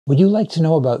Would you like to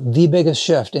know about the biggest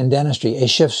shift in dentistry, a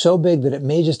shift so big that it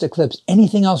may just eclipse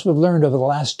anything else we've learned over the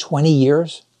last 20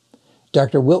 years?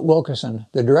 Dr. Witt Wilkerson,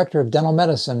 the Director of Dental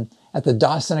Medicine at the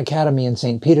Dawson Academy in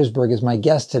St. Petersburg, is my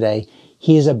guest today.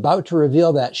 He is about to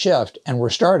reveal that shift, and we're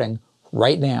starting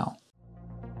right now.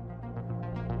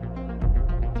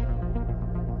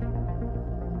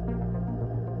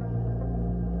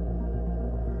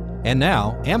 And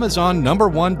now, Amazon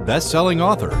 #1 best-selling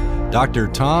author, Dr.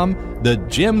 Tom, the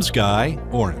Gems Guy,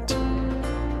 Orant.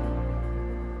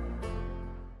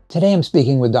 Today I'm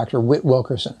speaking with Dr. Witt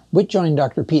Wilkerson. Witt joined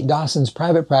Dr. Pete Dawson's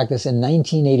private practice in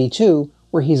 1982,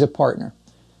 where he's a partner.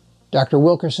 Dr.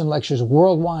 Wilkerson lectures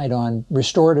worldwide on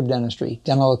restorative dentistry,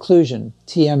 dental occlusion,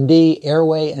 TMD,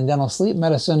 airway and dental sleep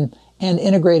medicine, and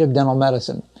integrative dental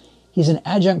medicine. He's an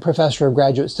adjunct professor of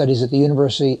graduate studies at the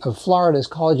University of Florida's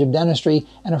College of Dentistry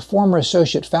and a former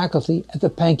associate faculty at the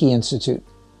Pankey Institute.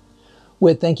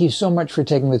 Witt, thank you so much for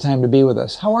taking the time to be with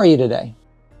us. How are you today?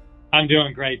 I'm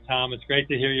doing great, Tom. It's great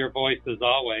to hear your voice as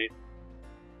always.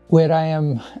 Witt,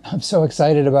 I'm so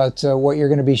excited about what you're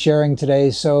going to be sharing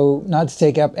today. So not to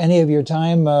take up any of your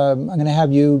time, I'm going to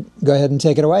have you go ahead and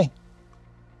take it away.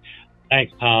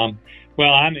 Thanks, Tom.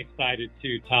 Well, I'm excited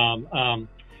too, Tom,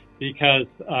 because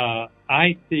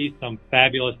I see some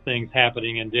fabulous things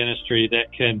happening in dentistry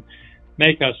that can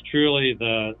make us truly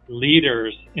the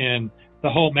leaders in the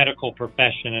whole medical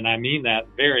profession, and I mean that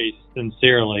very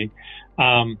sincerely.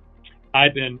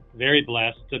 I've been very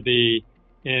blessed to be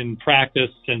in practice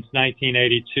since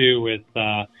 1982 with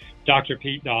Dr.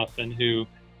 Pete Dawson, who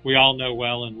we all know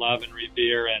well and love and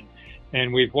revere,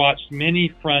 and we've watched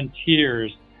many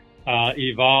frontiers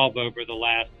evolve over the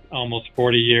last almost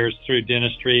 40 years through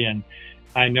dentistry, and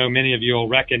I know many of you will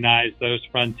recognize those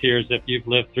frontiers if you've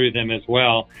lived through them as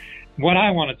well. What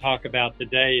I want to talk about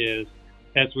today is,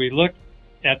 as we look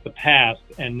at the past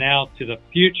and now to the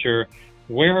future,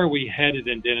 where are we headed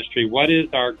in dentistry? What is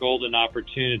our golden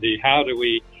opportunity? How do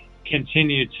we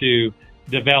continue to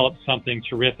develop something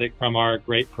terrific from our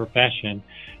great profession?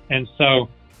 And so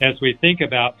as we think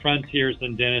about frontiers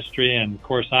in dentistry, and of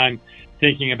course I'm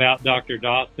thinking about Dr.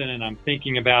 Dawson, and I'm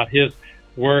thinking about his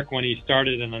work when he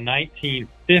started in the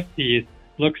 1950s,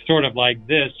 looks sort of like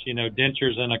this,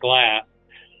 dentures in a glass.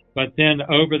 But then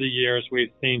over the years,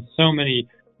 we've seen so many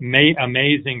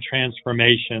amazing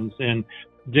transformations in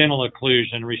dental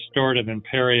occlusion, restorative and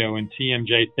perio and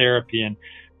TMJ therapy and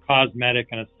cosmetic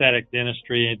and aesthetic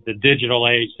dentistry, the digital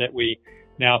age that we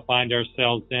now find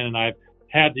ourselves in. And I've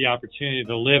had the opportunity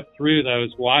to live through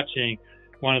those, watching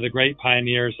one of the great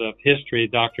pioneers of history,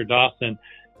 Dr. Dawson,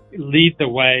 lead the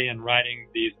way in writing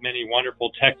these many wonderful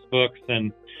textbooks.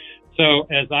 And so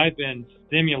as I've been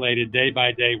stimulated day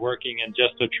by day working in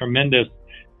just a tremendous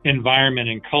environment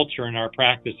and culture in our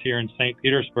practice here in St.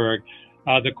 Petersburg,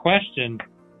 the question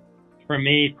for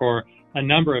me for a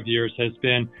number of years has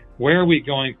been, where are we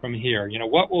going from here?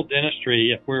 What will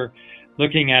dentistry, if we're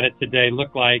looking at it today,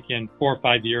 look like in 4 or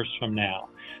 5 years from now,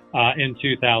 in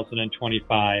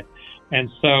 2025? And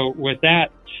so with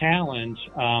that challenge,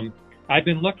 I've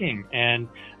been looking, and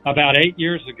about 8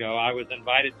 years ago, I was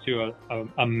invited to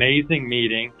an amazing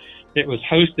meeting. It was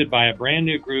hosted by a brand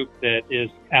new group that is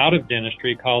out of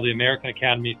dentistry called the American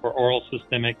Academy for Oral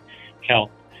Systemic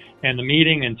Health. And the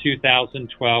meeting in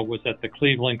 2012 was at the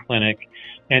Cleveland Clinic.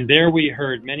 And there we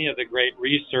heard many of the great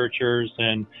researchers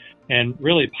and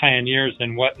really pioneers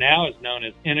in what now is known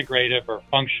as integrative or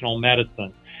functional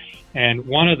medicine. And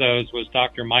one of those was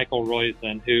Dr. Michael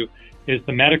Roizen, who is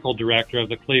the medical director of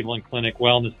the Cleveland Clinic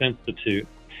Wellness Institute.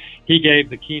 He gave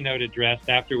the keynote address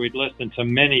after we'd listened to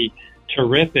many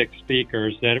terrific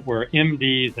speakers that were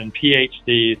MDs and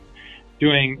PhDs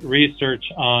doing research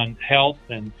on health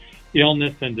and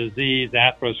illness and disease,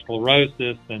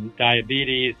 atherosclerosis and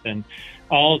diabetes and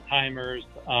Alzheimer's,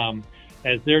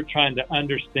 as they're trying to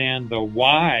understand the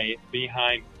why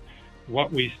behind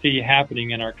what we see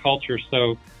happening in our culture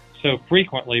so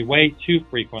frequently, way too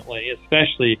frequently,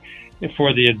 especially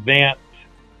for the advanced,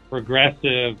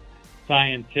 progressive,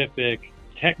 scientific,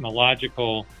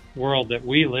 technological world that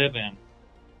we live in.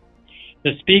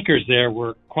 The speakers there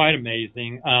were quite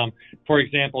amazing. For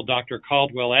example, Dr.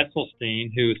 Caldwell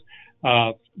Esselstyn, who's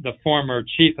the former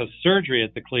chief of surgery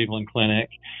at the Cleveland Clinic,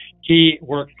 he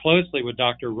worked closely with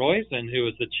Dr. Roizen, who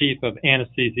was the chief of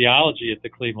anesthesiology at the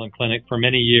Cleveland Clinic for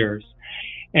many years.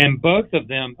 And both of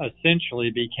them essentially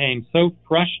became so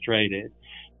frustrated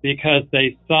because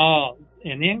they saw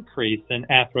an increase in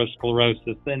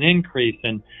atherosclerosis, an increase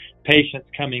in patients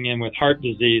coming in with heart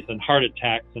disease and heart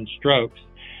attacks and strokes,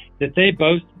 that they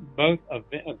both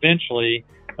eventually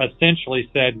essentially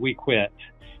said, we quit.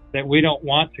 that we don't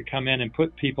want to come in and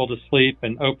put people to sleep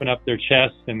and open up their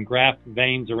chests and graft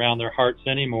veins around their hearts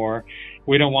anymore.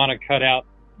 We don't want to cut out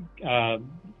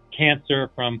cancer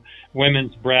from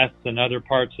women's breasts and other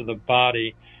parts of the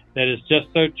body that is just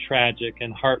so tragic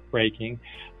and heartbreaking.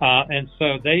 And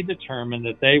so they determined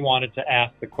that they wanted to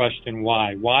ask the question,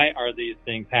 why? Why are these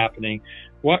things happening?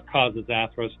 What causes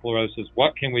atherosclerosis?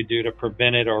 What can we do to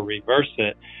prevent it or reverse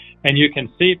it? And you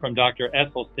can see from Dr.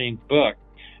 Esselstyn's book,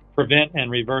 Prevent and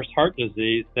Reverse Heart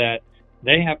Disease, that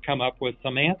they have come up with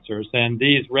some answers. And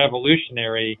these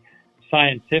revolutionary,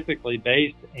 scientifically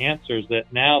based answers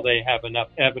that now they have enough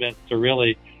evidence to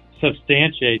really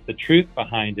substantiate the truth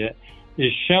behind it,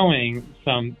 is showing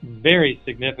some very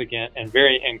significant and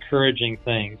very encouraging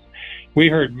things. We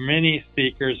heard many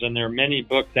speakers, and there are many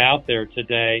books out there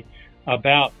today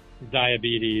about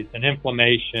diabetes and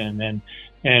inflammation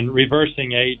and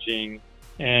reversing aging,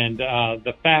 and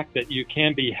the fact that you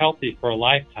can be healthy for a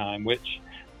lifetime, which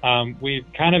we've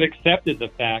kind of accepted the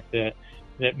fact that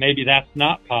maybe that's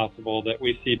not possible, that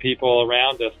we see people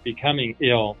around us becoming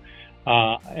ill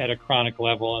at a chronic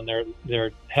level and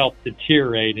their health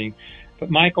deteriorating. But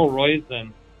Michael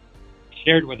Roizen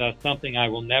shared with us something I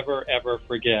will never, ever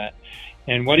forget.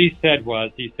 And what he said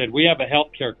was, he said, we have a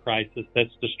healthcare crisis that's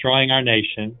destroying our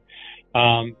nation.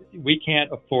 We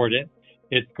can't afford it.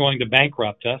 It's going to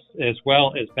bankrupt us as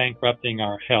well as bankrupting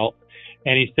our health.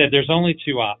 And he said there's only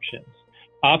two options.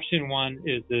 Option one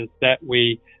is that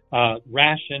we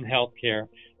ration healthcare.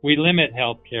 We limit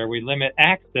healthcare. We limit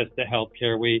access to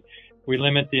healthcare. We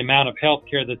limit the amount of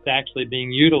healthcare that's actually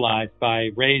being utilized by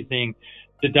raising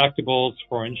deductibles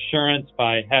for insurance,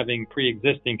 by having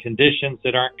pre-existing conditions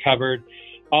that aren't covered,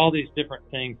 all these different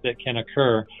things that can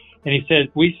occur. And he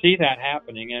said, we see that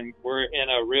happening and we're in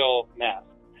a real mess.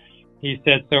 He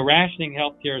said, so rationing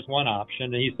healthcare is one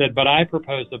option. And he said, but I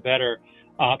propose a better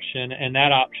option, and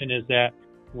that option is that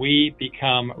we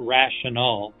become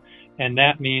rational. And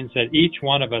that means that each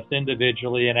one of us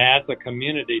individually and as a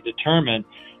community determine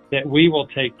that we will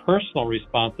take personal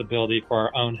responsibility for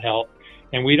our own health,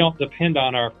 and we don't depend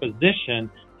on our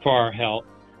physician for our health,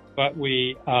 but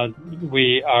we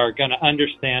are going to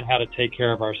understand how to take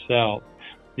care of ourselves.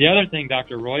 The other thing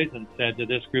Dr. Roizen said to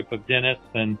this group of dentists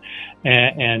and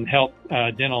health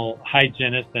dental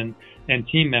hygienists and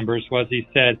team members was, he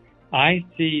said, I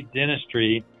see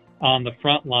dentistry on the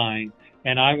front line,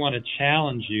 and I want to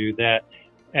challenge you that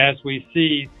as we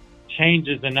see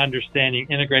changes in understanding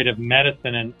integrative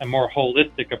medicine and more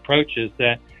holistic approaches,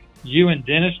 that you in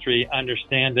dentistry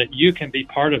understand that you can be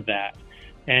part of that.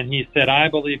 And he said, I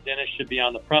believe dentists should be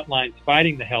on the front lines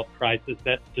fighting the health crisis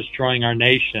that's destroying our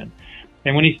nation.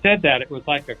 And when he said that, it was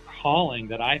like a calling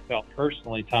that I felt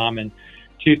personally, Tom, in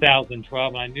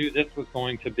 2012. And I knew this was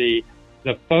going to be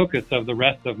the focus of the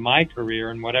rest of my career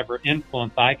and whatever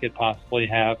influence I could possibly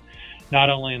have, not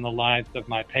only in the lives of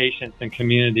my patients and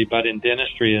community, but in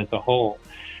dentistry as a whole.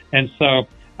 And so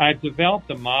I've developed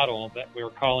a model that we're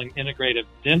calling Integrative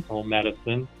Dental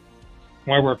Medicine,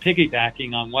 where we're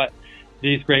piggybacking on what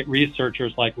these great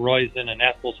researchers like Roizen and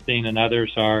Esselstyn and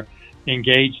others are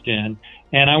engaged in.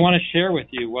 And I want to share with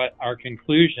you what our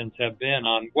conclusions have been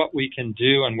on what we can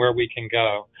do and where we can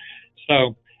go.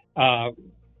 So a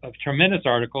tremendous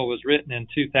article was written in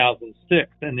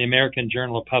 2006 in the American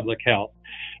Journal of Public Health.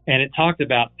 And it talked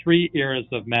about 3 eras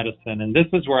of medicine. And this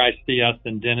is where I see us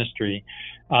in dentistry.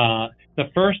 The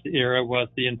first era was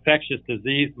the infectious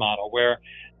disease model, where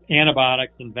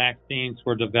antibiotics and vaccines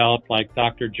were developed, like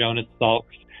Dr. Jonas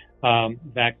Salk's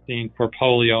vaccine for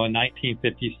polio in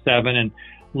 1957. And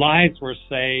lives were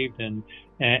saved, and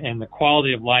the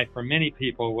quality of life for many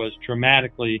people was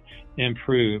dramatically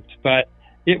improved. But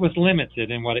it was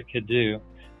limited in what it could do.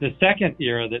 The second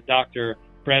era that Dr.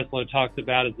 Breslow talks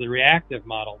about is the reactive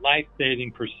model,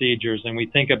 life-saving procedures. And we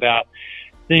think about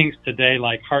things today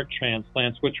like heart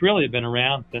transplants, which really have been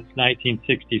around since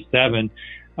 1967,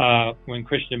 when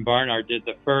Christian Barnard did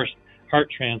the first heart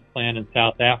transplant in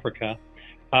South Africa.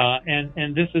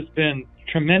 And this has been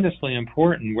tremendously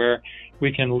important, where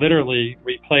we can literally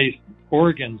replace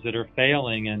organs that are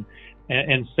failing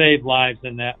and save lives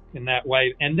in that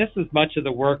way. And this is much of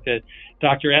the work that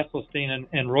Dr. Esselstyn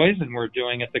and Roizen were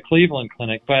doing at the Cleveland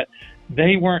Clinic, but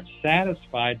they weren't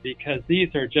satisfied because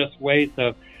these are just ways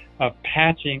of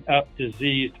patching up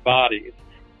diseased bodies.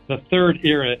 The third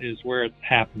era is where it's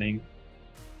happening,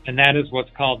 and that is what's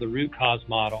called the root cause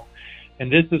model.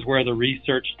 And this is where the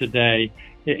research today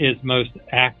is most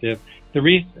active. The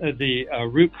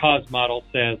root cause model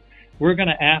says, we're going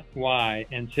to ask why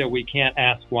until we can't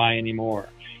ask why anymore.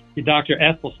 Dr.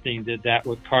 Esselstyn did that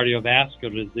with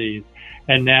cardiovascular disease,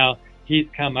 and now he's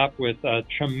come up with a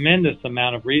tremendous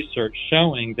amount of research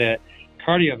showing that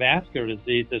cardiovascular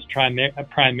disease is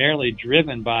primarily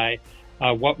driven by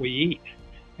what we eat,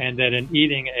 and that in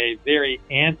eating a very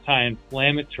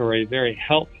anti-inflammatory, very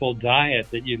helpful diet,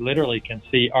 that you literally can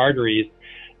see arteries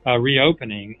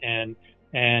reopening and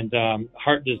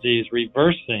heart disease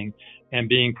reversing and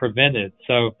being prevented.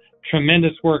 So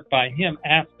tremendous work by him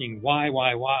asking why.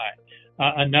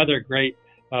 Another great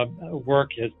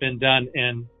work has been done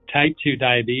in type 2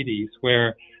 diabetes,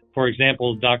 where, for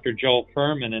example, Dr. Joel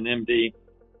Furman, an MD,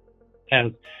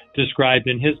 has described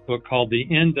in his book called The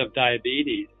End of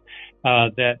Diabetes,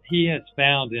 that he has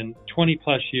found in 20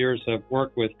 plus years of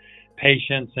work with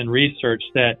patients and research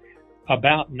that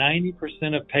about 90%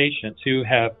 of patients who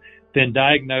have been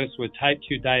diagnosed with type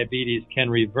 2 diabetes can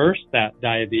reverse that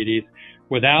diabetes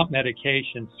without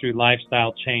medications through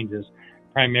lifestyle changes,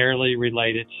 primarily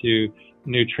related to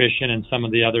nutrition and some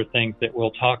of the other things that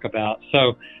we'll talk about.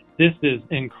 So this is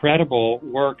incredible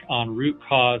work on root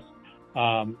cause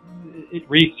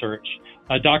research.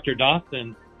 Dr.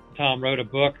 Dawson, Tom, wrote a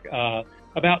book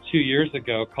about 2 years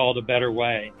ago called A Better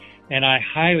Way, and I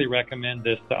highly recommend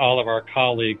this to all of our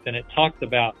colleagues. And it talks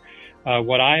about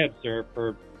what I observed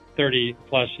for 30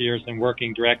 plus years and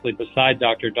working directly beside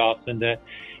Dr. Dawson, that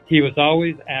he was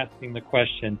always asking the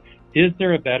question, is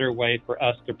there a better way for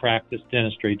us to practice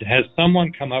dentistry? Has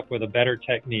someone come up with a better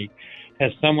technique?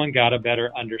 Has someone got a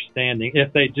better understanding?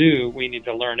 If they do, we need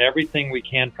to learn everything we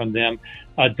can from them,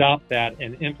 adopt that,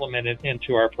 and implement it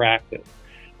into our practice.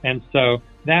 And so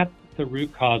that's the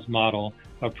root cause model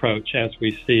approach as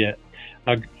we see it.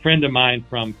 A friend of mine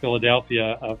from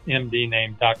Philadelphia, an MD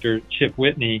named Dr. Chip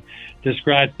Whitney,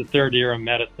 describes the third era of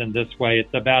medicine this way.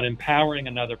 It's about empowering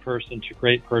another person to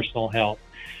great personal health.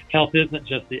 Health isn't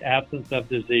just the absence of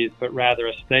disease, but rather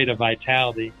a state of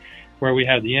vitality where we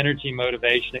have the energy,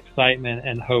 motivation, excitement,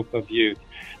 and hope of youth.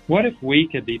 What if we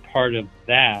could be part of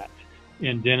that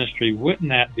in dentistry? Wouldn't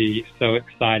that be so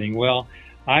exciting? Well,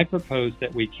 I propose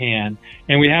that we can,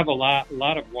 and we have a lot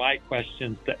of why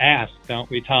questions to ask, don't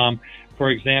we, Tom? For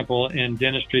example, in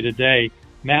dentistry today,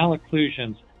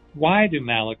 malocclusions. Why do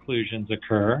malocclusions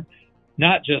occur?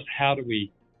 Not just how do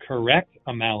we correct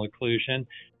a malocclusion,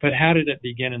 but how did it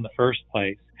begin in the first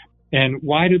place? And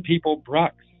why do people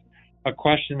brush? A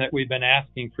question that we've been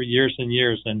asking for years and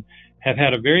years and have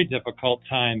had a very difficult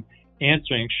time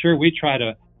answering. Sure, we try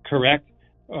to correct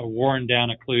worn down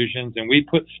occlusions, and we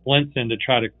put splints in to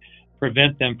try to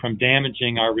prevent them from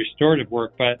damaging our restorative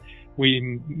work, but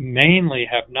we mainly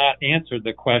have not answered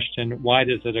the question, why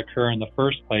does it occur in the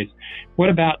first place? What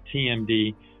about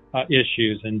TMD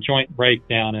issues and joint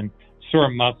breakdown and sore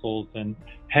muscles and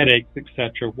headaches,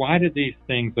 etc.? Why do these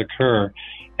things occur?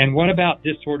 And what about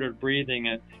disordered breathing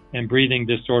and breathing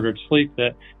disordered sleep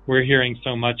that we're hearing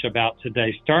so much about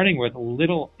today, starting with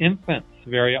little infants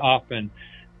very often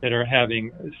that are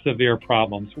having severe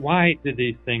problems? Why do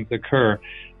these things occur?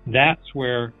 That's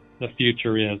where the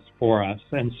future is for us.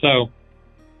 And so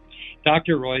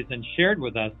Dr. Roizen shared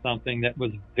with us something that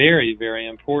was very, very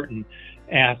important,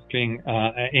 answering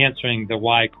the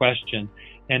why question.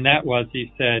 And that was,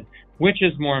 he said, which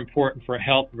is more important for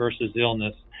health versus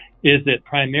illness? Is it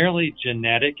primarily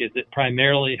genetic? Is it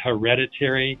primarily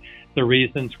hereditary, the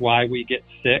reasons why we get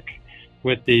sick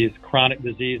with these chronic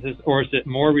diseases? Or is it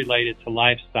more related to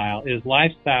lifestyle? Is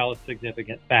lifestyle a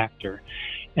significant factor?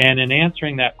 And in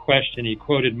answering that question, he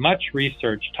quoted much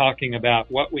research talking about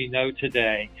what we know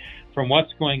today from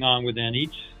what's going on within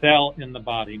each cell in the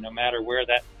body, no matter where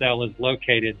that cell is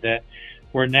located, that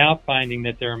we're now finding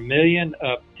that there are 1 million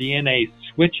of DNA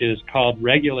switches called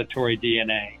regulatory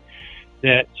DNA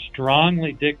that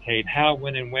strongly dictate how,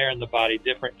 when, and where in the body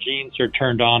different genes are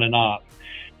turned on and off.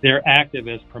 They're active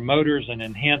as promoters and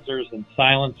enhancers and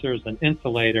silencers and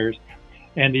insulators,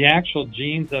 and the actual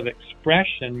genes of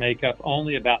expression make up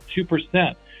only about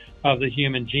 2% of the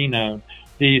human genome.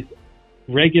 These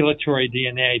regulatory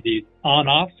DNA, these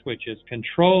on-off switches,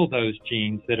 control those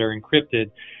genes that are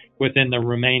encrypted within the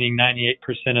remaining 98%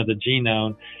 of the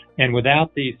genome. And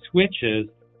without these switches,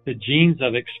 the genes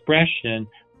of expression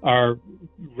are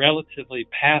relatively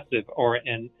passive or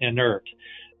inert.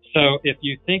 So if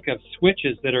you think of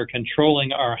switches that are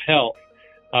controlling our health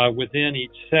within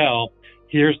each cell,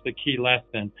 here's the key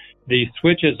lesson. These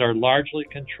switches are largely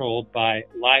controlled by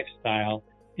lifestyle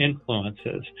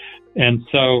influences. And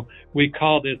so we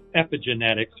call this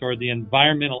epigenetics, or the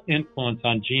environmental influence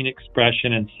on gene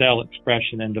expression and cell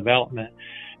expression and development.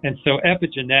 And so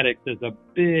epigenetics is a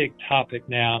big topic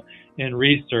now in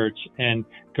research and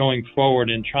going forward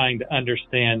in trying to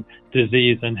understand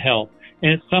disease and health.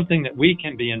 And it's something that we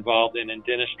can be involved in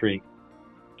dentistry.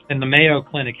 In the Mayo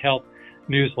Clinic Health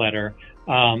newsletter,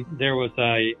 there was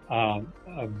a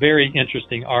very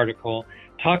interesting article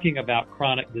talking about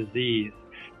chronic disease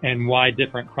and why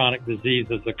different chronic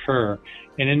diseases occur.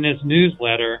 And in this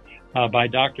newsletter by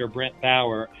Dr. Brent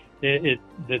Bauer,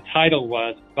 the title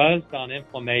was Buzzed on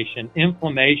Inflammation.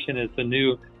 Inflammation is the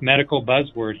new medical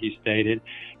buzzword, he stated.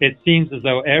 It seems as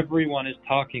though everyone is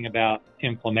talking about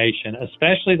inflammation,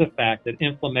 especially the fact that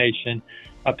inflammation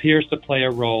appears to play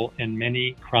a role in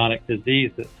many chronic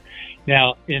diseases.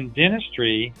 Now, in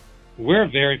dentistry, we're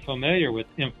very familiar with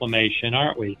inflammation,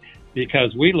 aren't we?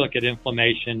 Because we look at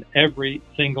inflammation every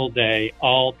single day,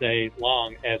 all day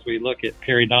long, as we look at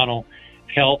periodontal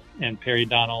health and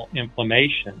periodontal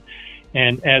inflammation.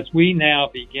 And as we now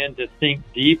begin to think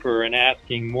deeper and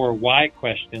asking more why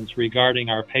questions regarding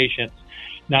our patients,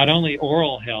 not only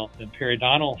oral health and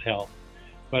periodontal health,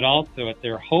 but also at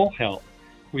their whole health,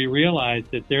 we realize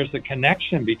that there's a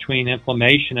connection between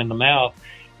inflammation in the mouth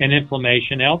and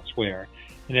inflammation elsewhere.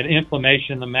 And that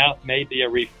inflammation in the mouth may be a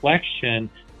reflection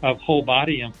of whole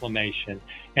body inflammation.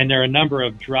 And there are a number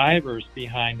of drivers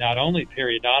behind not only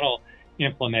periodontal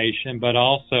inflammation, but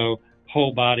also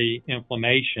whole body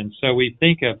inflammation. So we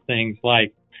think of things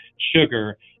like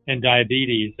sugar and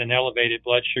diabetes and elevated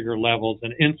blood sugar levels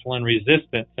and insulin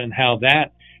resistance, and how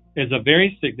that is a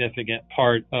very significant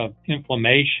part of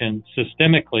inflammation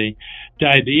systemically.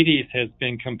 Diabetes has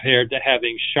been compared to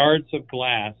having shards of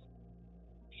glass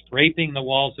scraping the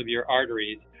walls of your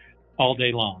arteries all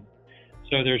day long.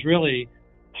 So there's really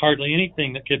hardly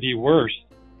anything that could be worse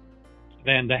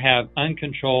than to have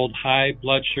uncontrolled high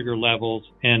blood sugar levels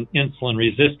and insulin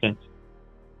resistance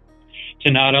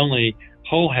to not only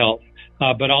whole health,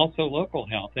 but also local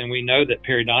health. And we know that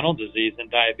periodontal disease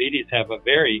and diabetes have a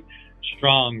very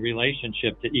strong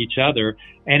relationship to each other,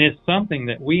 and it's something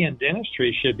that we in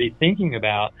dentistry should be thinking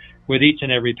about with each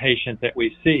and every patient that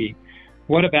we see.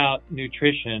 What about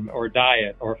nutrition or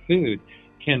diet or food?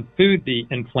 Can food be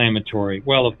inflammatory?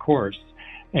 Well, of course.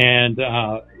 And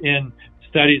in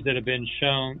studies that have been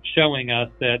showing us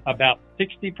that about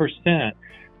 60%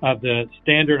 of the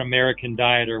standard American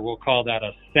diet, or we'll call that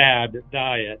a SAD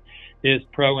diet, is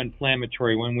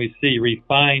pro-inflammatory. When we see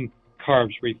refined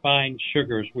carbs, refined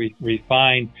sugars,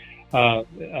 refined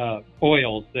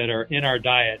oils that are in our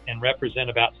diet and represent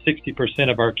about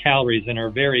 60% of our calories and are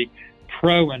very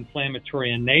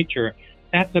pro-inflammatory in nature,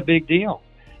 that's a big deal.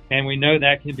 And we know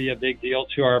that can be a big deal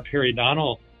to our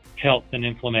periodontal health and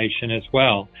inflammation as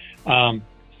well.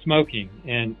 Smoking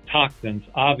and toxins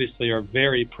obviously are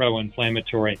very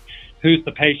pro-inflammatory. Who's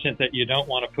the patient that you don't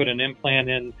want to put an implant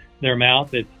in their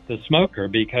mouth? It's the smoker,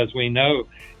 because we know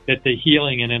that the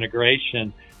healing and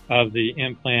integration of the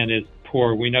implant is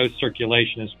poor. We know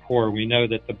circulation is poor. We know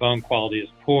that the bone quality is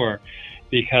poor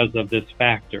because of this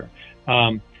factor.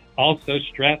 Also,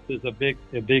 stress is a big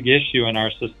issue in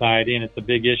our society, and it's a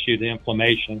big issue to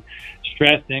inflammation.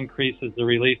 Stress increases the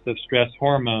release of stress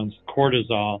hormones,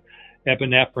 cortisol,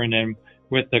 epinephrine, and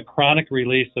with the chronic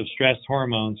release of stress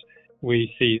hormones,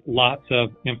 we see lots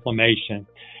of inflammation.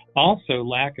 Also,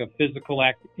 lack of physical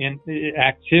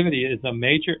activity is a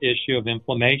major issue of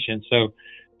inflammation. So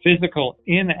physical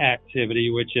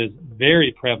inactivity, which is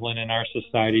very prevalent in our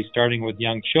society, starting with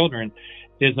young children,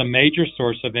 is a major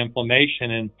source of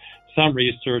inflammation. And some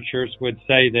researchers would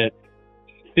say that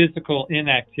physical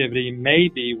inactivity may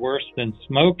be worse than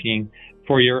smoking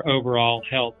for your overall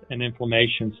health and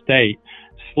inflammation state.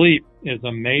 Sleep is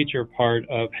a major part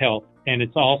of health, and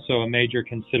it's also a major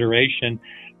consideration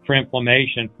for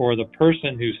inflammation for the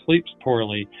person who sleeps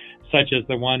poorly, such as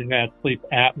the one who has sleep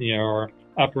apnea or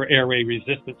upper airway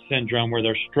resistance syndrome, where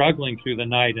they're struggling through the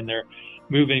night and they're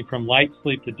moving from light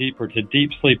sleep to deeper to deep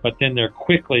sleep, but then they're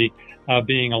quickly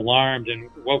being alarmed and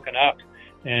woken up,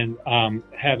 and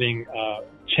having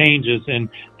changes in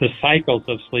the cycles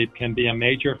of sleep can be a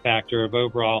major factor of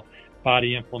overall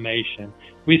body inflammation.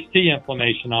 We see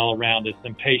inflammation all around us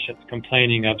in patients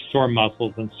complaining of sore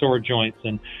muscles and sore joints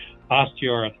and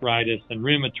osteoarthritis and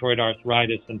rheumatoid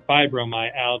arthritis and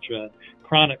fibromyalgia.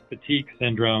 Chronic fatigue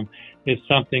syndrome is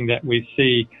something that we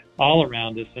see all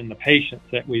around us in the patients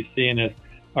that we see, and is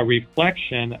a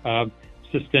reflection of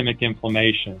systemic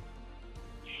inflammation.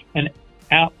 An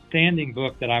outstanding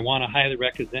book that I want to highly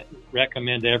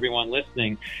recommend to everyone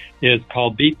listening is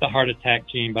called Beat the Heart Attack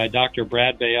Gene by Dr.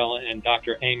 Brad Bale and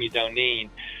Dr. Amy Doneen.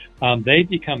 They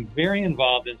become very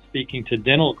involved in speaking to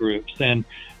dental groups and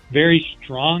very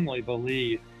strongly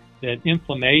believe that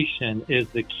inflammation is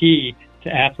the key to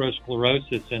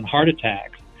atherosclerosis and heart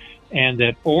attacks, and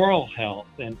that oral health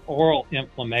and oral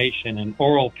inflammation and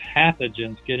oral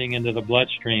pathogens getting into the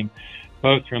bloodstream,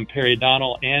 both from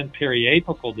periodontal and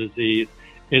periapical disease,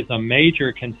 is a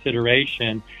major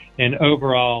consideration in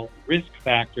overall risk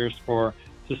factors for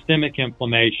systemic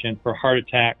inflammation, for heart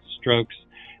attacks, strokes,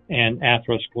 and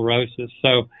atherosclerosis.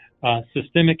 So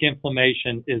systemic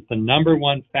inflammation is the number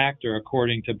one factor,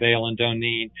 according to Bale and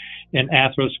Doneen, in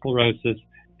atherosclerosis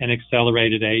and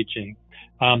accelerated aging.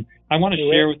 I want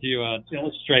to share with you an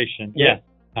illustration. Yeah. Yes,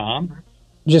 Tom?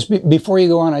 Just before you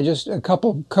go on, I just a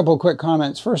couple quick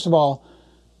comments. First of all,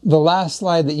 the last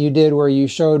slide that you did where you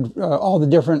showed all the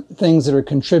different things that are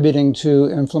contributing to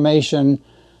inflammation,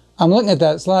 I'm looking at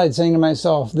that slide saying to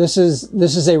myself, this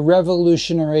is a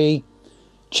revolutionary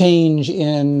change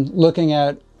in looking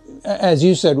at, as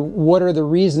you said, what are the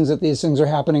reasons that these things are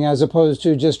happening as opposed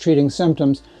to just treating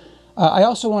symptoms. I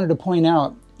also wanted to point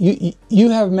out, you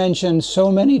have mentioned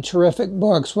so many terrific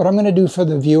books. What I'm going to do for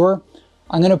the viewer,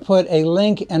 I'm going to put a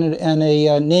link and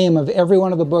a name of every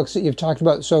one of the books that you've talked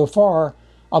about so far.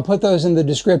 I'll put those in the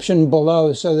description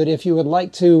below so that if you would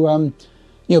like to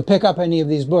pick up any of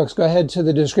these books, go ahead to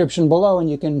the description below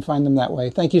and you can find them that way.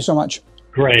 Thank you so much.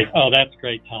 Great. Oh, that's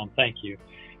great, Tom. Thank you.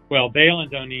 Well, Bale and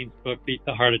Doneen's book, Beat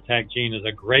the Heart Attack Gene, is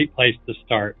a great place to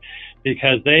start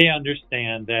because they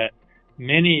understand that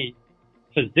many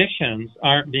physicians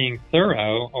aren't being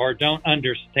thorough or don't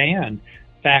understand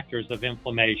factors of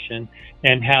inflammation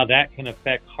and how that can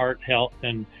affect heart health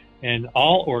and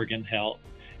all organ health.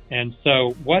 And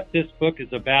so what this book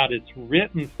is about, it's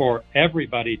written for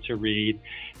everybody to read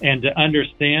and to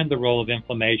understand the role of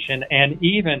inflammation and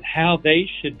even how they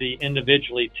should be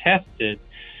individually tested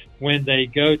when they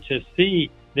go to see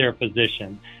their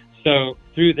physician. So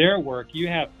through their work, you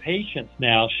have patients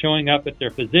now showing up at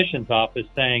their physician's office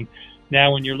saying,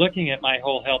 now when you're looking at my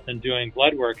whole health and doing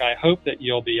blood work, I hope that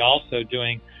you'll be also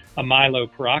doing a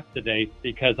myeloperoxidase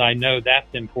because I know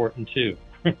that's important too.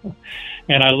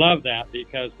 And I love that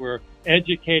because we're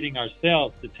educating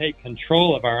ourselves to take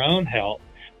control of our own health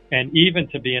and even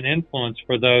to be an influence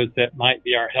for those that might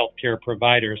be our healthcare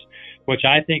providers, which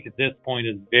I think at this point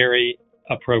is very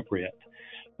appropriate.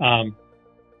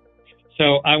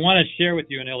 So I want to share with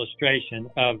you an illustration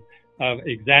of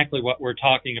exactly what we're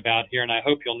talking about here, and I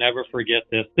hope you'll never forget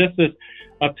this. This is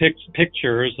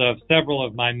pictures of several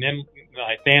of my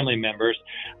family members.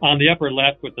 On the upper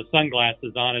left with the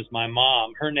sunglasses on is my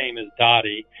mom. Her name is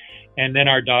Dottie. And then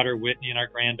our daughter Whitney and our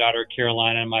granddaughter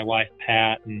Carolina and my wife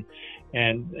Pat. And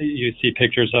you see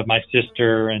pictures of my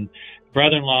sister and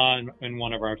brother-in-law and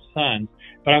one of our sons.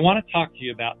 But I want to talk to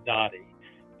you about Dottie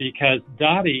because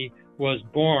Dottie was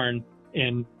born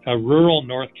in a rural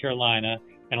North Carolina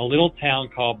in a little town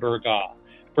called Burgaw.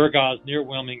 Burgaw is near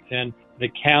Wilmington. The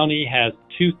county has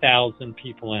 2,000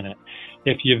 people in it.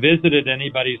 If you visited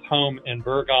anybody's home in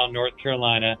Burgaw, North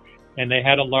Carolina, and they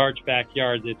had a large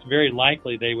backyard, it's very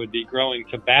likely they would be growing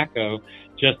tobacco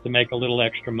just to make a little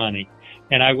extra money.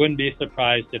 And I wouldn't be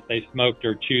surprised if they smoked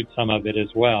or chewed some of it as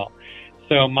well.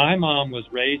 So my mom was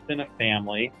raised in a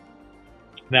family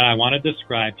that I want to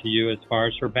describe to you as far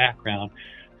as her background.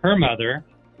 Her mother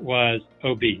was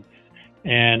obese.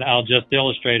 And I'll just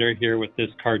illustrate her here with this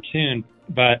cartoon.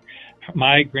 But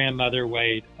my grandmother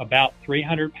weighed about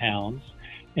 300 pounds,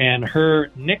 and her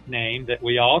nickname that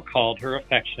we all called her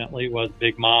affectionately was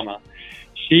Big Mama.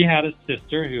 She had a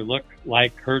sister who looked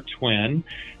like her twin,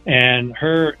 and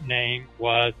her name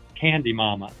was Candy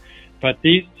Mama. But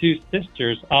these two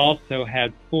sisters also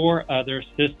had 4 other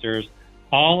sisters,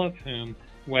 all of whom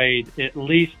weighed at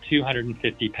least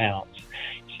 250 pounds.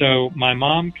 So my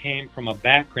mom came from a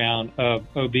background of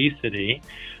obesity,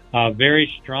 a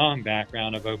very strong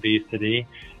background of obesity.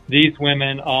 These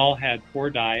women all had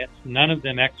poor diets. None of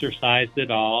them exercised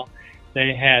at all.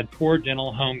 They had poor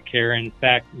dental home care. In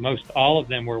fact, most all of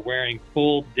them were wearing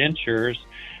full dentures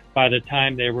by the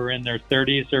time they were in their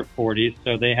 30s or 40s,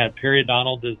 so they had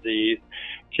periodontal disease.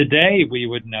 Today, we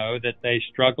would know that they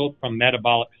struggled from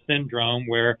metabolic syndrome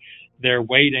where their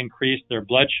weight increased, their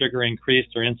blood sugar increased,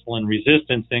 their insulin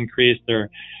resistance increased, their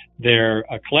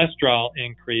cholesterol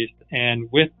increased,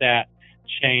 and with that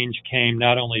change came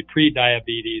not only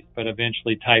pre-diabetes, but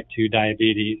eventually type 2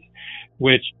 diabetes,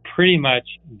 which pretty much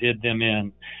did them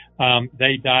in.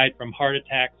 They died from heart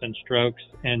attacks and strokes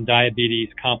and diabetes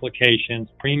complications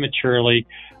prematurely,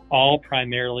 all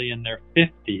primarily in their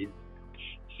 50s.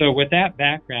 So with that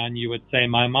background, you would say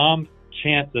my mom's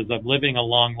chances of living a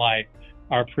long life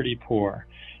are pretty poor.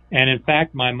 And in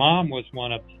fact, my mom was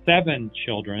one of 7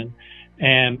 children,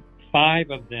 and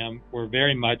 5 of them were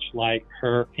very much like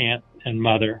her aunt and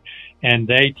mother. And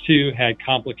they too had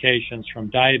complications from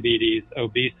diabetes,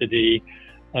 obesity,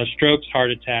 strokes,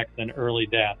 heart attacks, and early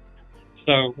death.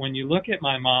 So when you look at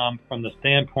my mom from the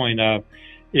standpoint of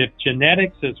if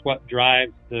genetics is what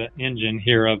drives the engine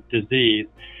here of disease,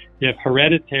 if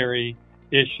hereditary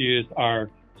issues are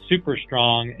super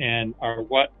strong and are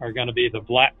what are going to be the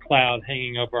black cloud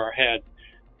hanging over our heads,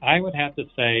 I would have to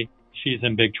say she's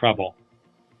in big trouble.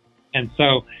 And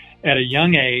so at a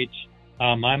young age,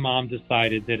 my mom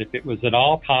decided that if it was at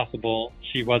all possible,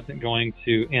 she wasn't going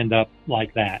to end up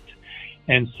like that.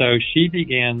 And so she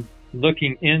began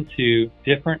looking into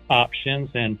different options.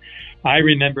 And I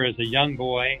remember as a young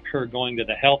boy, her going to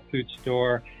the health food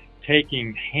store,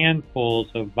 taking handfuls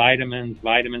of vitamins,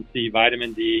 vitamin C,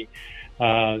 vitamin D,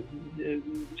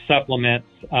 supplements,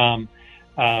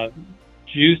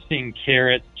 juicing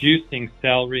carrots, juicing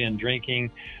celery, and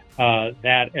drinking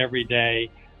that every day.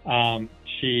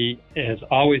 She has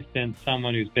always been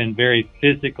someone who's been very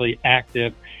physically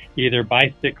active, either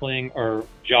bicycling or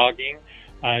jogging.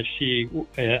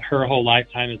 Her whole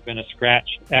lifetime has been a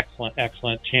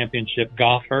excellent championship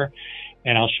golfer,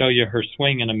 and I'll show you her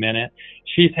swing in a minute.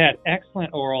 She's had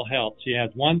excellent oral health. She has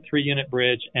 1 3-unit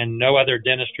bridge and no other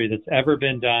dentistry that's ever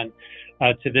been done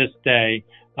to this day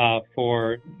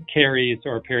for caries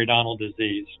or periodontal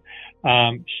disease.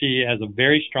 She has a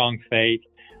very strong faith,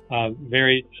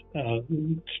 very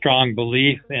strong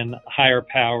belief in higher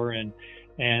power and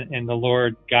the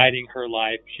Lord guiding her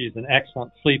life. She's an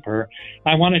excellent sleeper.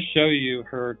 I want to show you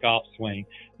her golf swing,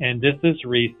 and this is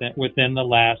recent, within the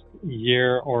last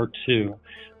year or two.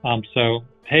 So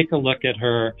take a look at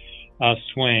her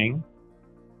swing,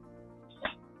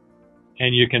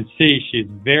 and you can see she's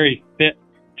very fit,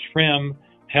 trim,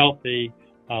 healthy,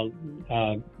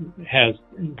 has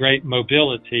great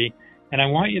mobility, and I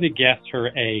want you to guess her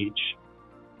age.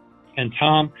 And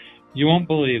Tom, you won't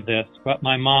believe this, but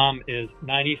my mom is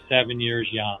 97 years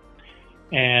young.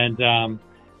 And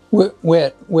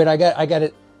Witt, I got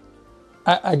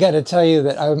to tell you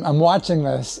that I'm watching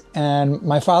this, and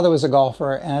my father was a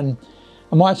golfer, and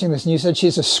I'm watching this, and you said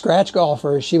she's a scratch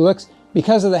golfer. She looks,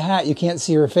 because of the hat, you can't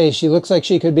see her face. She looks like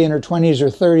she could be in her 20s or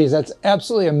 30s. That's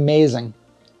absolutely amazing.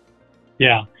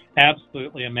 Yeah,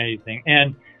 absolutely amazing.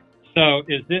 And so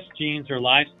is this genes or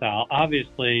lifestyle?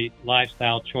 Obviously,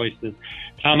 lifestyle choices.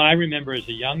 Tom, I remember as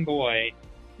a young boy,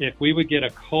 if we would get a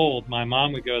cold, my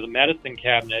mom would go to the medicine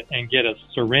cabinet and get a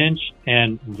syringe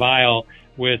and vial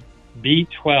with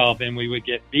B12, and we would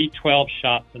get B12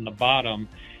 shots in the bottom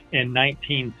in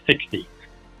 1960.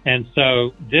 And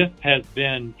so this has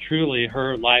been truly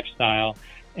her lifestyle.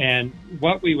 And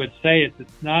what we would say is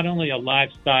it's not only a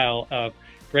lifestyle of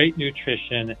great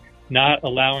nutrition, not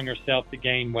allowing herself to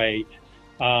gain weight,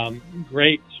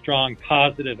 great, strong,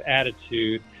 positive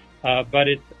attitude, but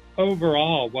it's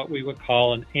overall what we would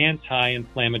call an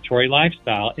anti-inflammatory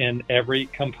lifestyle in every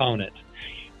component.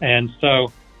 And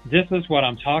so this is what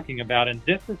I'm talking about, and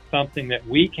this is something that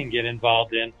we can get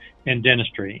involved in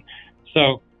dentistry.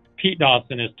 So Pete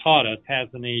Dawson has taught us,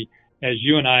 hasn't he, as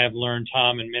you and I have learned,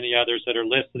 Tom, and many others that are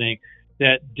listening,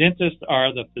 that dentists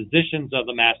are the physicians of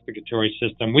the masticatory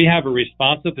system. We have a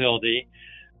responsibility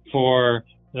for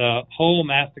the whole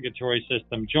masticatory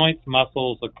system, joints,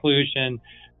 muscles, occlusion,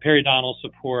 periodontal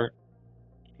support.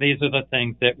 These are the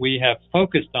things that we have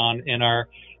focused on in our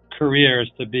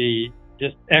careers to be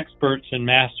just experts and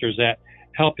masters at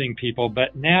helping people.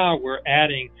 But now we're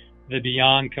adding the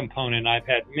beyond component. I've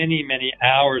had many, many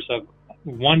hours of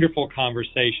wonderful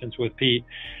conversations with Pete,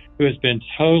 who has been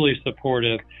totally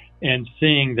supportive and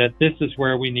seeing that this is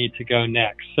where we need to go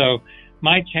next. So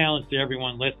my challenge to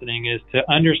everyone listening is to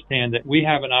understand that we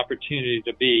have an opportunity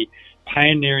to be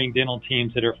pioneering dental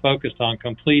teams that are focused on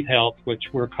complete health, which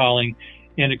we're calling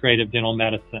integrative dental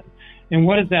medicine. And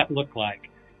what does that look like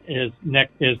is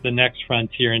the next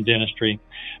frontier in dentistry.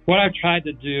 What I've tried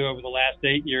to do over the last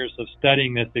 8 years of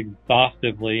studying this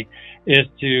exhaustively is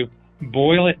to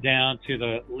boil it down to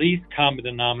the least common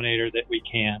denominator that we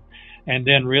can, and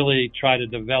then really try to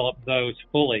develop those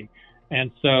fully.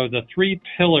 And so the 3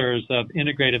 pillars of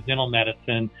integrative dental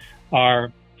medicine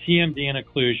are TMD and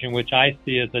occlusion, which I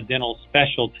see as a dental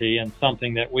specialty and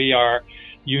something that we are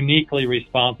uniquely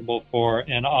responsible for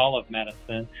in all of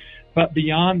medicine. But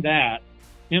beyond that,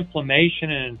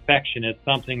 inflammation and infection is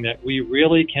something that we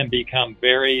really can become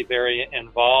very, very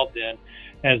involved in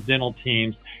as dental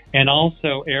teams, and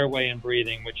also airway and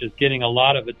breathing, which is getting a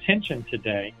lot of attention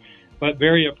today, but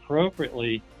very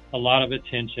appropriately a lot of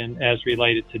attention as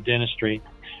related to dentistry.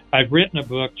 I've written a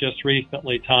book just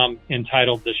recently, Tom,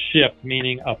 entitled The Shift,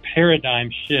 meaning a paradigm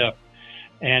shift,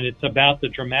 and it's about the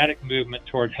dramatic movement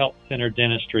toward health-centered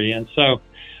dentistry. And so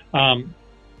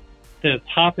the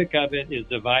topic of it is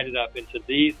divided up into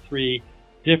these 3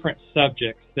 different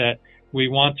subjects that we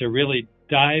want to really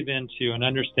dive into and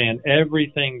understand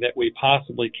everything that we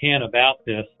possibly can about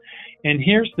this. And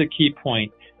here's the key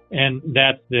point, and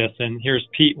that's this. And here's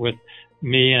Pete with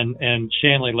me and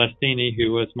Shanley Lestini,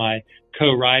 who was my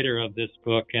co-writer of this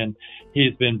book, and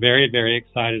he's been very, very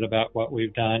excited about what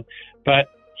we've done. But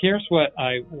here's what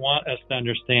I want us to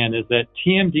understand is that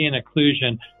TMD and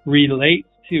occlusion relates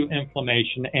to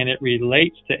inflammation, and it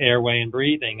relates to airway and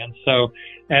breathing. And so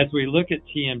as we look at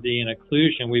TMD and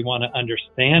occlusion, we want to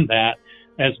understand that,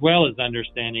 as well as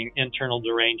understanding internal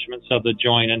derangements of the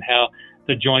joint and how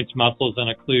the joints, muscles,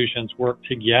 and occlusions work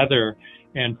together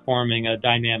in forming a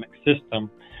dynamic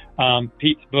system.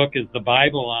 Pete's book is the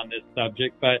Bible on this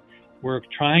subject, but we're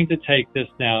trying to take this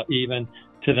now even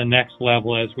to the next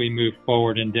level as we move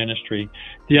forward in dentistry.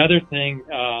 The other thing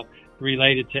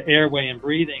related to airway and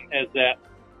breathing is that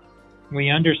we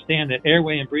understand that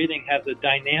airway and breathing has a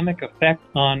dynamic effect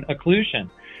on occlusion.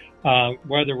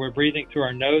 Whether we're breathing through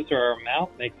our nose or our mouth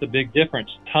makes a big difference.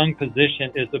 Tongue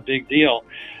position is a big deal.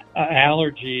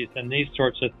 Allergies and these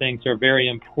sorts of things are very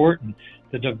important.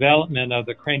 The development of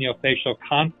the craniofacial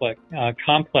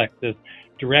complex is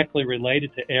directly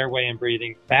related to airway and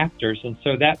breathing factors. And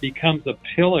so that becomes a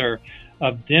pillar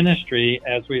of dentistry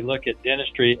as we look at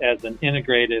dentistry as an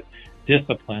integrative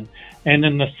discipline. And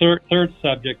then the third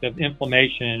subject of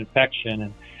inflammation and infection.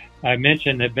 And I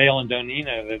mentioned that Vale and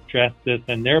Donina have addressed this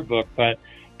in their book, but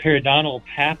periodontal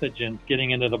pathogens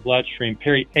getting into the bloodstream,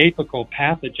 periapical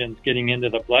pathogens getting into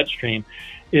the bloodstream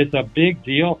is a big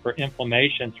deal for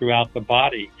inflammation throughout the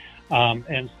body.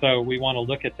 And so we want to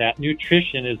look at that.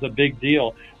 Nutrition is a big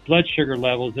deal. Blood sugar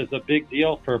levels is a big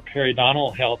deal for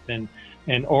periodontal health and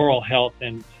oral health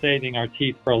and saving our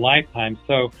teeth for a lifetime.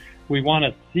 So we want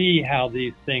to see how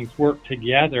these things work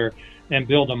together and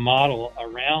build a model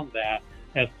around that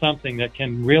as something that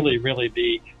can really, really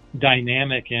be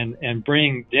dynamic and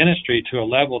bring dentistry to a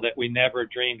level that we never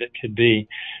dreamed it could be.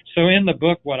 So in the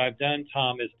book, what I've done,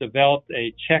 Tom, is developed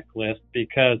a checklist,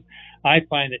 because I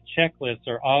find that checklists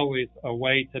are always a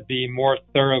way to be more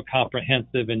thorough,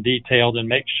 comprehensive, and detailed, and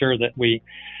make sure that we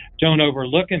don't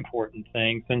overlook important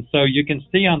things. And so you can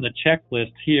see on the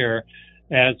checklist here,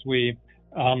 as we,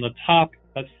 on the top,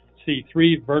 let's see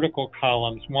 3 vertical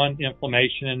columns: 1,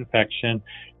 inflammation and infection;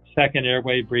 2nd,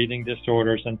 airway breathing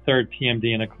disorders; and 3rd,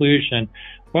 TMD and occlusion.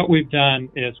 What we've done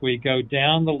is we go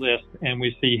down the list and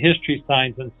we see history,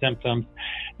 signs, and symptoms.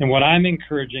 And what I'm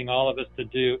encouraging all of us to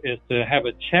do is to have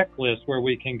a checklist where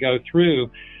we can go through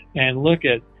and look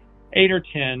at 8 or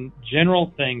 10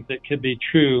 general things that could be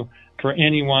true for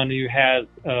anyone who has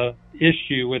an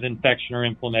issue with infection or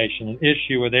inflammation, an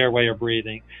issue with airway or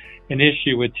breathing, an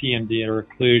issue with TMD or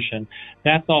occlusion.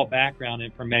 That's all background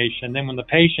information. Then when the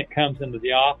patient comes into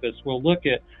the office, we'll look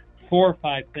at 4 or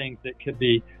 5 things that could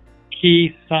be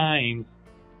key signs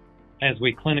as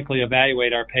we clinically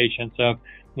evaluate our patients of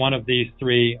one of these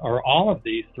 3 or all of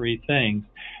these 3 things.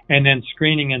 And then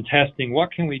screening and testing.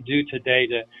 What can we do today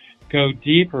to go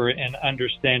deeper in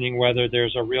understanding whether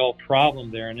there's a real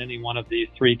problem there in any one of these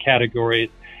 3 categories?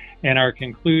 And our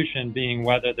conclusion being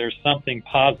whether there's something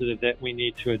positive that we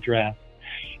need to address.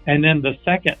 And then the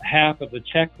second half of the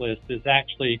checklist is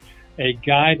actually a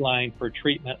guideline for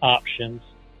treatment options.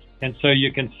 And so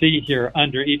you can see here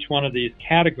under each one of these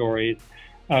categories,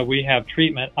 we have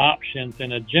treatment options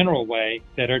in a general way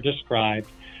that are described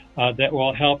that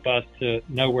will help us to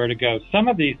know where to go. Some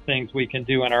of these things we can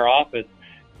do in our office.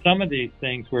 Some of these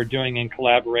things we're doing in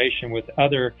collaboration with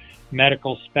other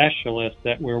medical specialists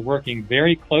that we're working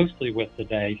very closely with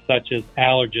today, such as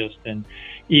allergists and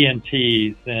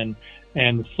ENTs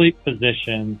and sleep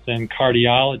physicians and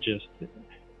cardiologists.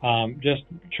 Just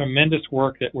tremendous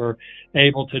work that we're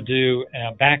able to do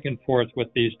back and forth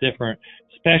with these different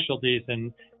specialties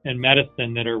in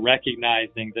medicine that are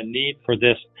recognizing the need for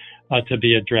this to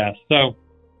be addressed. So,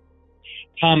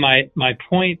 Tom, my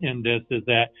point in this is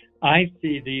that I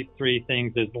see these 3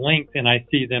 things as linked, and I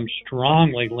see them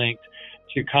strongly linked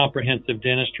to comprehensive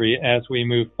dentistry as we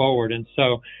move forward. And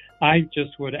so I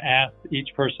just would ask each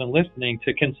person listening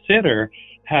to consider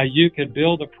how you could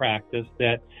build a practice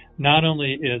that not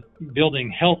only is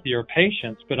building healthier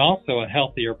patients, but also a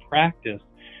healthier practice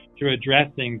through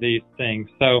addressing these things.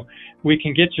 So we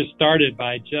can get you started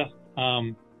by just,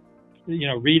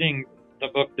 reading the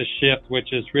book, The Shift,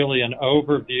 which is really an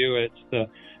overview. It's the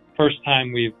first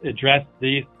time we've addressed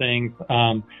these things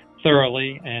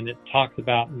thoroughly, and it talks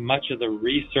about much of the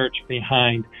research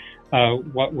behind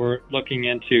what we're looking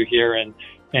into here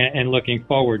and looking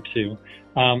forward to.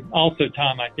 Also,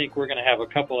 Tom, I think we're going to have a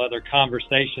couple other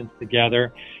conversations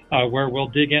together where we'll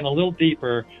dig in a little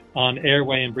deeper on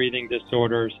airway and breathing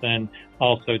disorders and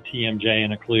also TMJ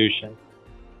and occlusion.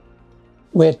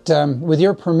 Whit, with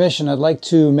your permission, I'd like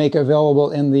to make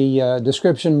available in the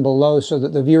description below so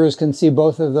that the viewers can see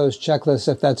both of those checklists,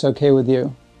 if that's okay with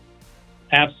you.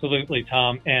 Absolutely,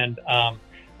 Tom. And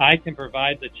I can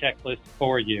provide the checklist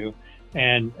for you,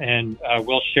 and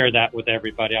we'll share that with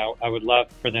everybody. I would love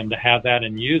for them to have that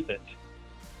and use it.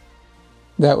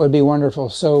 That would be wonderful.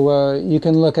 So you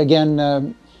can look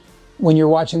again, when you're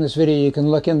watching this video, you can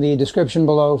look in the description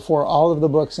below for all of the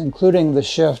books, including The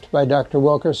Shift by Dr.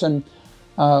 Wilkerson.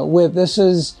 This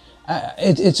is,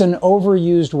 it's an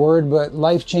overused word, but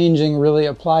life-changing really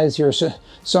applies here. So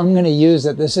I'm going to use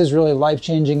it. This is really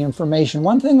life-changing information.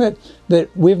 One thing that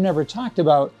we've never talked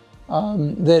about,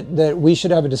 that we should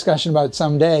have a discussion about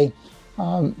someday,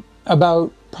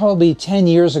 about probably 10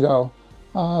 years ago,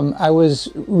 I was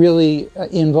really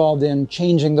involved in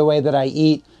changing the way that I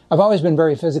eat. I've always been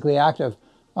very physically active,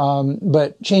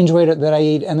 but change the way that I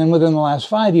eat. And then within the last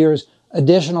 5 years,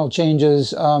 additional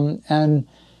changes. And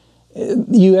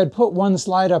you had put one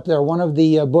slide up there. One of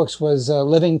the books was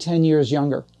Living 10 Years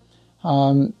Younger.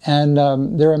 There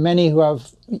are many who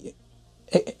have,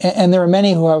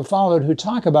 followed who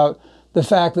talk about the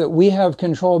fact that we have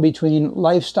control between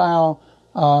lifestyle,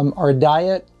 our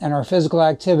diet, and our physical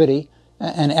activity,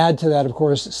 and add to that, of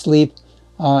course, sleep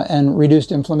and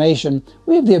reduced inflammation.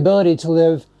 We have the ability to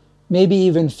live maybe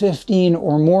even 15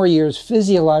 or more years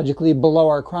physiologically below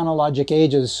our chronologic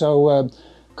ages. So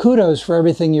kudos for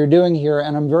everything you're doing here,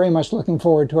 and I'm very much looking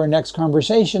forward to our next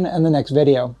conversation and the next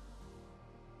video.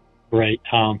 Great,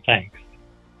 Tom. Thanks.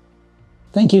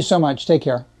 Thank you so much. Take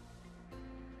care.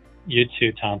 You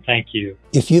too, Tom. Thank you.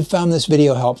 If you've found this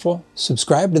video helpful,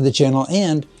 subscribe to the channel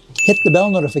and hit the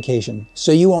bell notification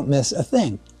so you won't miss a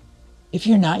thing. If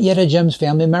you're not yet a GEMS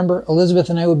family member, Elizabeth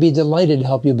and I would be delighted to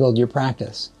help you build your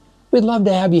practice. We'd love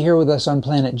to have you here with us on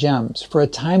Planet GEMS. For a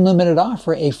time-limited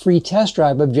offer, a free test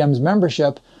drive of GEMS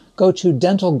membership, go to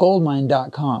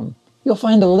dentalgoldmine.com. You'll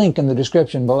find a link in the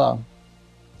description below.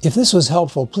 If this was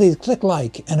helpful, please click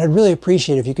like, and I'd really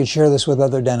appreciate if you could share this with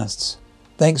other dentists.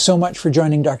 Thanks so much for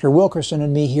joining Dr. Wilkerson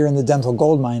and me here in the Dental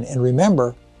Goldmine, and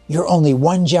remember, you're only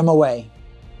one gem away